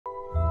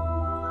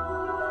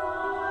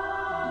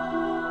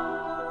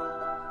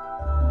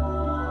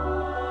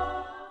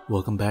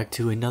Welcome back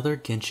to another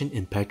Genshin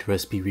Impact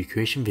recipe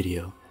recreation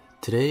video.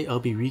 Today I'll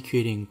be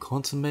recreating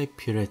Consomme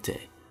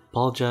Purete.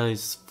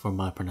 Apologize for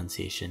my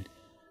pronunciation.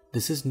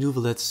 This is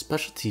Neuvillette's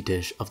specialty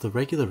dish of the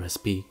regular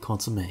recipe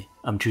Consomme.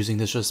 I'm choosing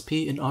this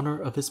recipe in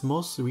honor of its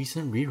most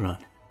recent rerun.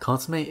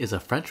 Consomme is a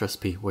French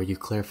recipe where you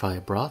clarify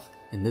a broth.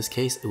 In this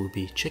case it would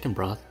be chicken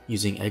broth,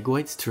 using egg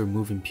whites to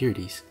remove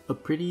impurities. A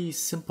pretty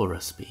simple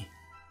recipe.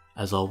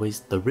 As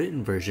always, the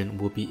written version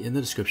will be in the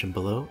description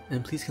below,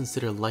 and please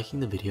consider liking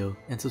the video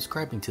and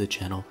subscribing to the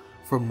channel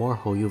for more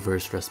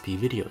Hoyoverse recipe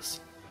videos.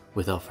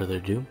 Without further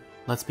ado,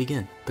 let's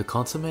begin. The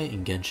consomme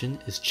in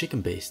Genshin is chicken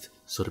based,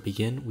 so to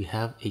begin we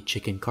have a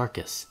chicken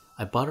carcass.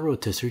 I bought a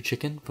rotisserie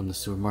chicken from the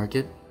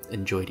supermarket,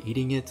 enjoyed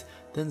eating it,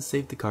 then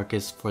saved the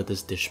carcass for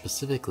this dish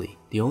specifically.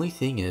 The only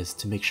thing is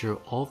to make sure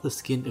all of the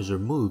skin is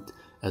removed,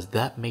 as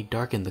that may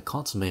darken the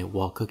consomme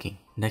while cooking.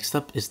 Next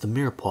up is the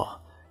mirepoix.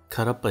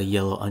 Cut up a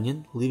yellow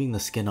onion, leaving the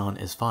skin on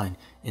is fine,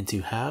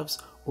 into halves,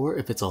 or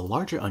if it's a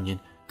larger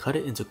onion, cut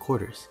it into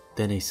quarters.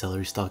 Then a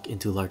celery stalk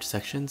into large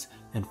sections,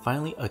 and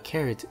finally a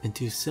carrot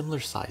into similar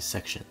sized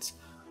sections.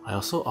 I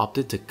also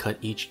opted to cut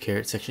each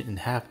carrot section in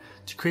half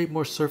to create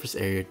more surface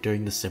area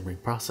during the simmering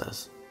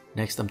process.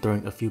 Next I'm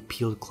throwing a few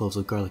peeled cloves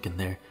of garlic in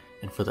there,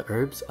 and for the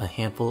herbs, a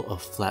handful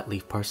of flat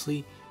leaf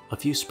parsley, a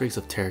few sprigs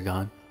of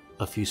tarragon,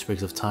 a few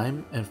sprigs of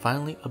thyme, and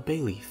finally a bay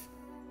leaf.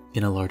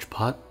 In a large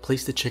pot,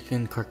 place the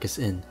chicken carcass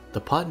in. The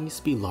pot needs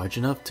to be large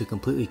enough to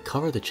completely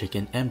cover the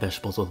chicken and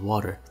vegetables with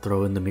water.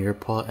 Throw in the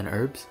mirepoix and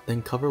herbs,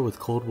 then cover with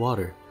cold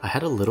water. I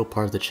had a little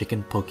part of the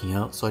chicken poking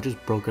out, so I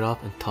just broke it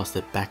off and tossed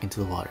it back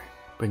into the water.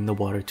 Bring the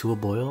water to a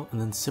boil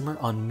and then simmer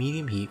on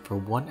medium heat for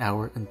 1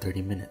 hour and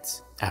 30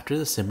 minutes. After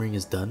the simmering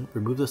is done,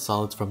 remove the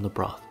solids from the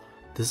broth.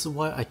 This is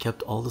why I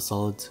kept all the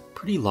solids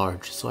pretty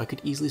large, so I could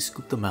easily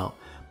scoop them out,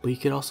 but you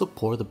could also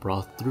pour the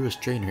broth through a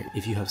strainer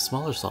if you have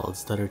smaller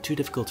solids that are too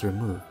difficult to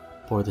remove.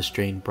 Pour the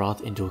strained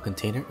broth into a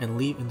container and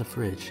leave in the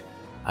fridge.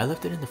 I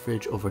left it in the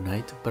fridge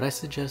overnight, but I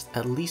suggest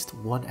at least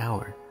 1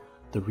 hour.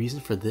 The reason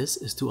for this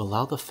is to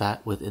allow the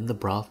fat within the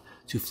broth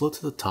to float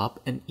to the top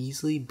and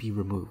easily be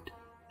removed.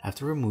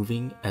 After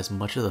removing as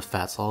much of the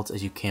fat solids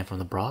as you can from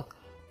the broth,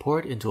 pour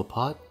it into a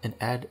pot and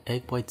add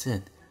egg whites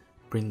in.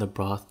 Bring the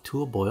broth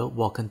to a boil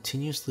while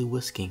continuously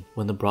whisking.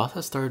 When the broth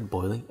has started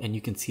boiling and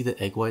you can see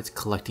the egg whites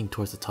collecting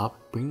towards the top,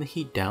 bring the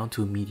heat down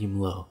to a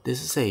medium-low.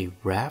 This is a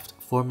raft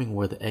forming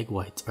where the egg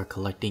whites are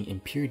collecting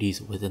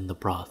impurities within the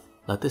broth.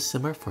 Let this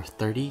simmer for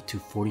 30 to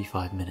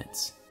 45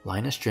 minutes.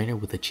 Line a strainer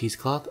with a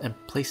cheesecloth and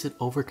place it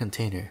over a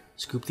container.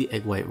 Scoop the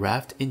egg white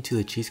raft into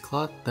the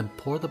cheesecloth, then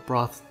pour the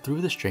broth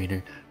through the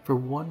strainer for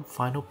one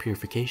final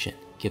purification.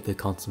 Give the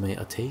consomme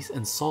a taste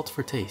and salt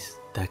for taste.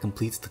 That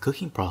completes the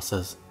cooking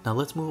process. Now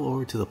let's move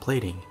over to the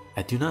plating.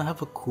 I do not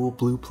have a cool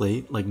blue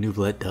plate like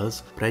Neuvillette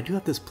does, but I do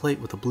have this plate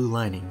with a blue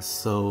lining,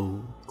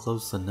 so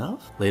close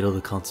enough? Ladle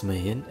the consomme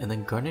in and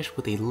then garnish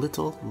with a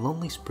little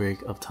lonely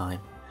sprig of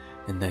thyme.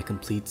 And that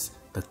completes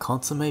the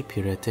Consomme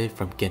Purete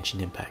from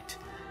Genshin Impact.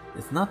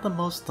 It's not the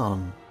most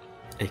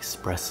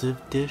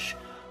expressive dish,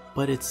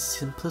 but its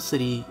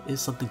simplicity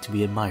is something to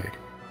be admired.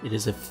 It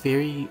is a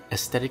very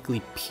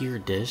aesthetically pure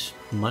dish,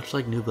 much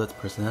like Neuvillette's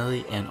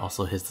personality and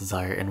also his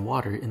desire and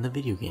water in the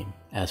video game.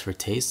 As for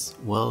taste,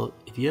 well,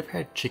 if you ever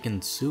had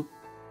chicken soup,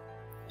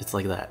 it's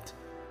like that.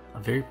 A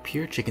very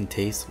pure chicken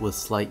taste with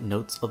slight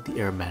notes of the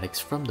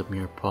aromatics from the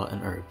mirepoix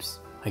and herbs.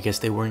 I guess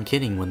they weren't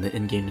kidding when the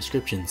in-game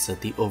description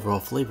said the overall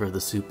flavor of the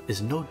soup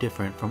is no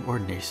different from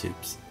ordinary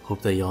soups.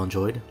 Hope that y'all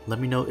enjoyed. Let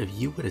me know if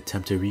you would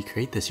attempt to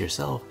recreate this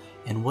yourself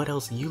and what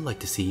else you'd like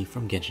to see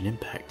from Genshin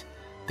Impact.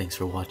 Thanks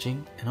for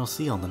watching, and I'll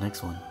see you on the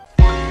next one.